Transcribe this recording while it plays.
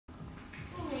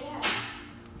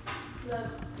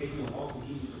taking a walk and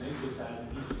he's just exercise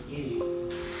and he's just skinny.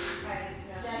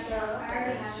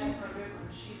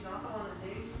 She's not the one that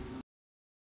dudes.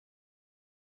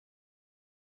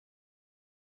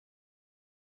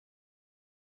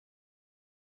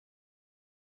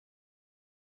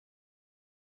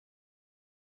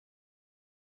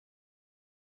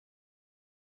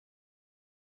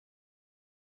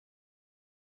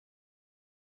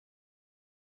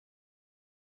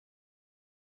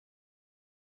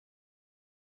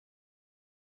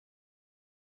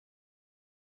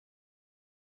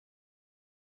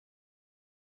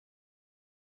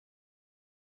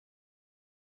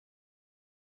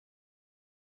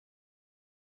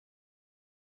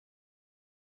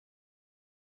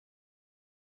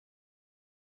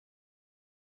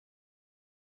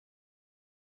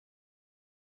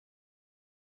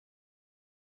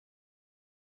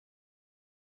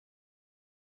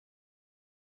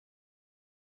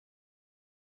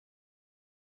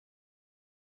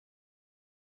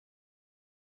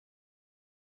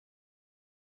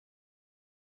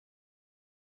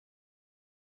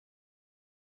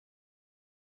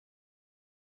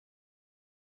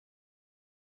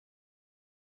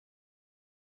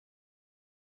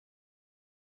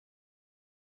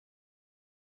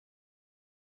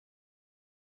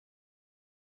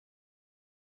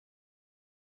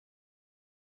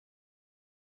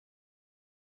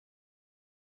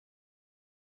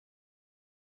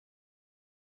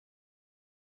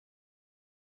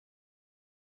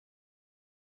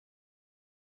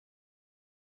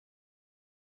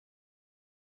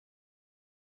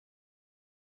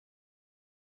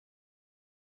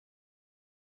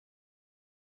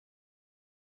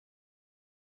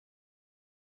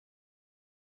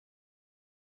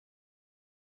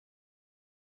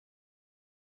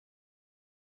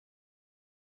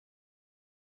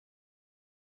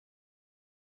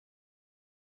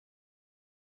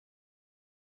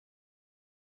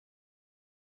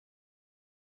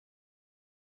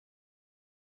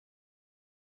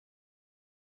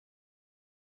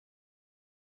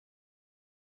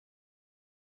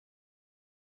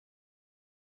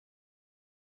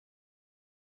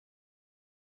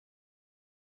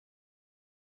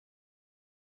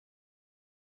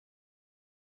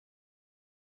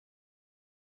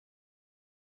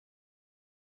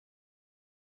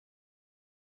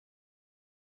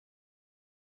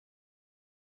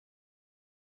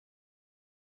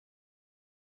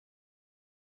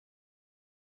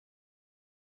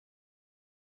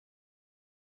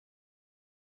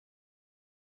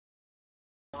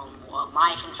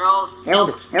 My controls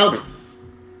held.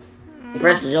 I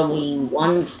pressed W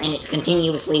once and it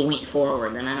continuously went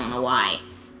forward, and I don't know why.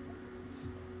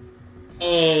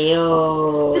 Hey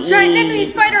yo! The giant enemy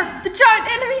spider! The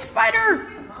giant enemy spider!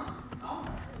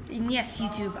 And yes,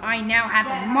 YouTube, I now have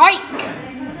a mic!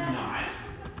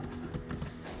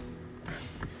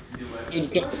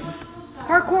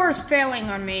 Parkour is failing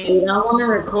on me. Dude, I wanna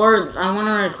record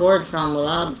some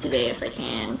vlogs today if I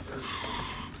can.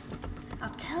 I'll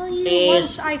tell you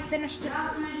once I finish this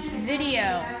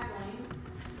video.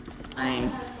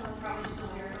 Fine.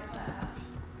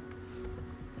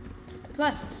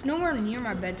 Plus, it's nowhere near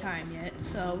my bedtime yet,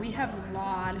 so we have a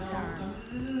lot of time.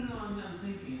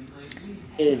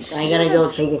 Dude, I gotta go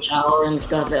take a shower and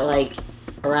stuff at like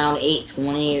around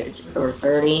 8:20 or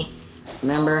 30.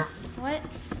 Remember? What?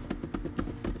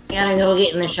 I gotta go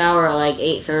get in the shower at like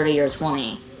 8:30 or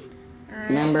 20.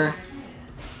 Remember?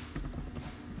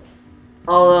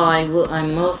 Although I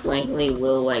most likely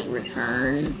will like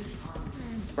return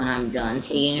when I'm done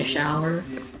taking a shower,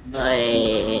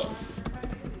 but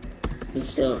I'll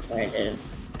still try to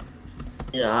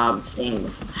do the ARBS thing.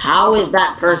 How is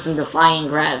that person defying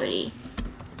gravity?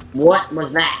 What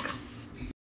was that?